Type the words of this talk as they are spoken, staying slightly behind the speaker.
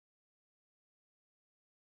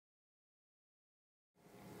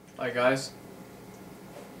Hi guys,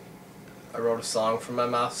 I wrote a song for my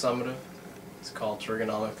math summative. It's called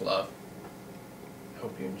Trigonometry. I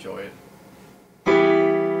hope you enjoy it.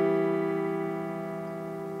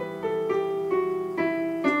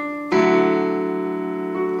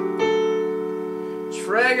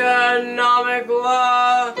 Trigonometry.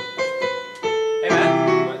 Hey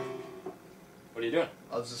man, what are you doing?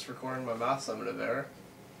 I was just recording my math summative there.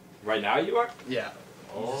 Right now you are? Yeah.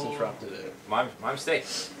 I just interrupted it. My mistake.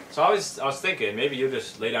 So I was thinking maybe you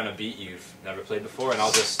just lay down a beat you've never played before and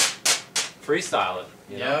I'll just freestyle it.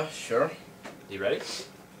 You know? Yeah, sure. You ready?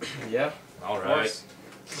 Yeah. Alright.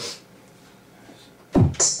 Hey,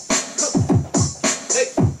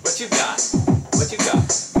 what you got? What you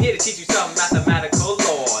got? I'm here to teach you some mathematical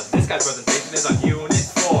laws. This guy's presentation is on Unit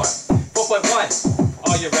 4. 4.1.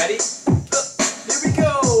 Are you ready? Here we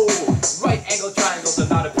go! Right angle triangles are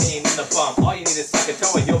not a pain in the bum. All you need is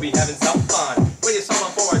SohCahToa and you'll be having some fun. When you're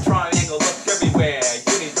solving for a triangle, look everywhere.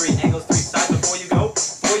 You need 3 angles, 3 sides before you go.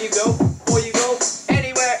 Before you go. Before you go.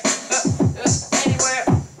 Anywhere. Anywhere.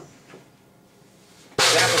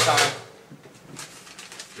 Example time.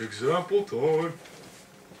 Example time.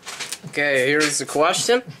 Okay, here's the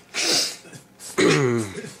question.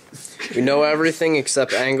 We know everything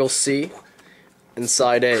except angle C and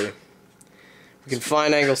side A. We can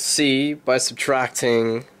find angle C by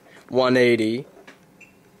subtracting 180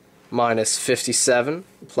 minus 57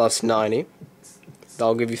 plus 90.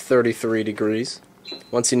 That'll give you 33 degrees.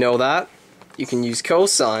 Once you know that, you can use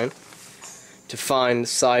cosine to find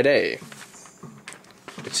side A,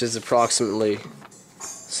 which is approximately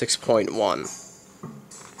 6.1.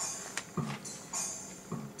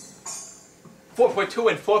 4.2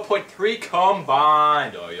 and 4.3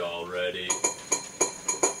 combined. Are y'all ready?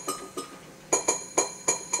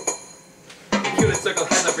 The unit circle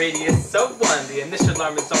has a radius of 1. The initial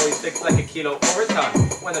arm is always fixed like a kilo or a ton.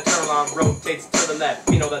 When the turn arm rotates to the left,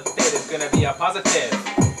 we know that theta is going to be a positive.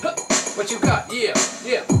 Huh. What you got? Yeah,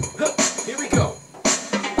 yeah. Huh. Here we go.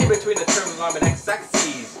 In between the terminal arm and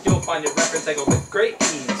x-axes, you'll find your reference angle with great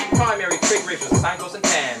ease. Primary trig ratios, sine, cos, and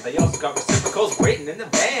tan. They also got reciprocals waiting in the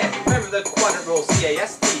van. Remember the quadrant rule,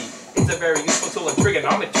 CAST. It's a very useful tool in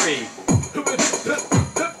trigonometry.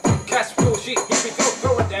 Cast rule sheet, here we go,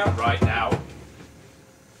 throw it down right now.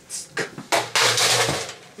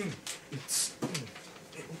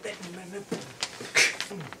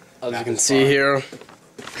 As you can see here,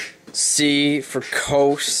 C for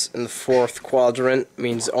cos in the 4th quadrant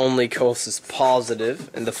means only cos is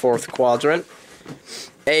positive in the 4th quadrant.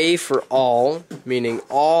 A for all, meaning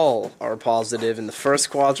all are positive in the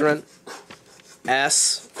 1st quadrant.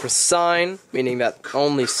 S for sine, meaning that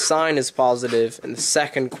only sine is positive in the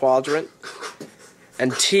 2nd quadrant.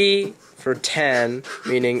 And T for tan,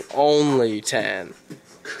 meaning only tan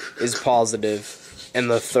is positive in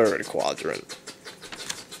the 3rd quadrant.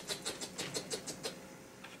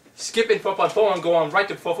 Skipping 4.4 and go on right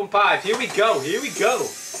to 4.5. Here we go, here we go.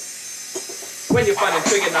 When you're finding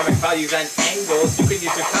trigonometric values and angles, you can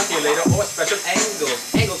use your calculator or special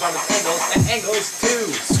angles. Angles are angles and angles too.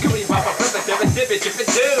 Scooby bop a perfect if it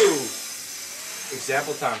do.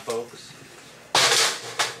 Example time, folks.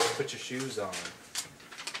 Put your shoes on.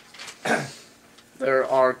 There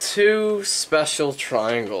are 2 special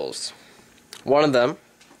triangles. One of them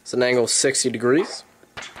is an angle 60 degrees,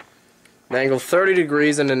 an angle 30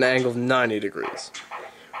 degrees, and an angle 90 degrees,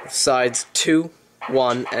 with sides 2,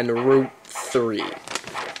 1, and root 3.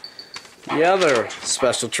 The other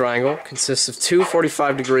special triangle consists of 2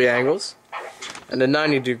 45-degree angles and a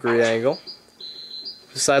 90-degree angle,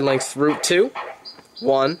 with side lengths root 2,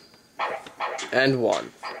 1, and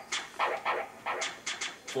 1.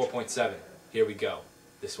 4.7. Here we go.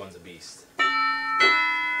 This one's a beast.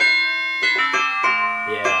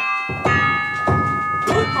 Yeah.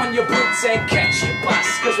 Put on your boots and catch your bus,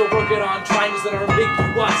 cause we're working on triangles that are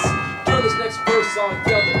ambiguous. During this next verse, I'll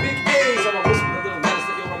yell the big A's. I'm gonna whisper the little letters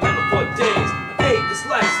that you'll remember for days. A is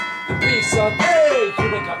less than B, son. A.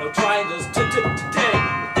 You ain't got no triangles today.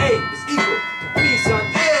 A is equal to B, son.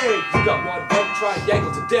 A. You got one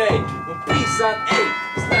triangle today. When B, son, A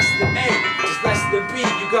is less than A, which is less than B,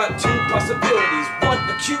 you got 2 possibilities. One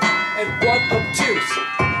acute and one obtuse.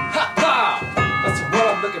 Ha ha! That's what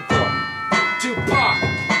I'm looking for. Tupac,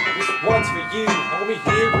 this one's for you, homie.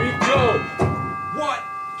 Here we go.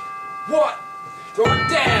 What? Throw it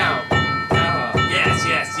down. Yes,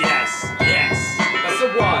 yes, yes, yes. That's the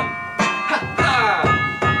one. Ha ha.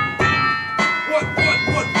 What?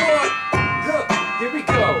 Huh. Here we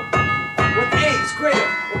go. When A is greater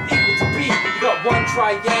or equal to B, you got one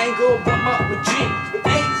triangle, with G. When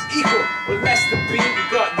A is equal or less than B, you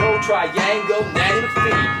got no triangle, nanny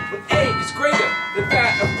McPhee. When A is greater than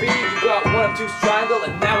that of B,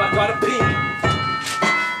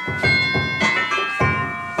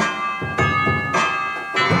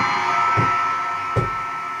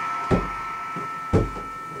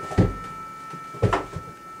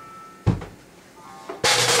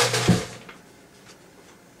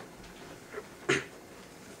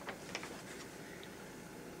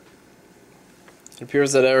 It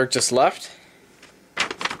appears that Eric just left.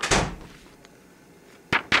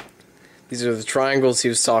 These are the triangles he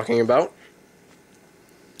was talking about.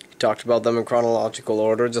 He talked about them in chronological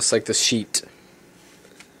order, just like the sheet.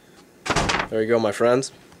 There you go, my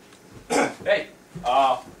friends. Hey,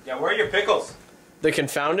 yeah, where are your pickles? The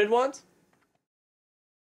confounded ones?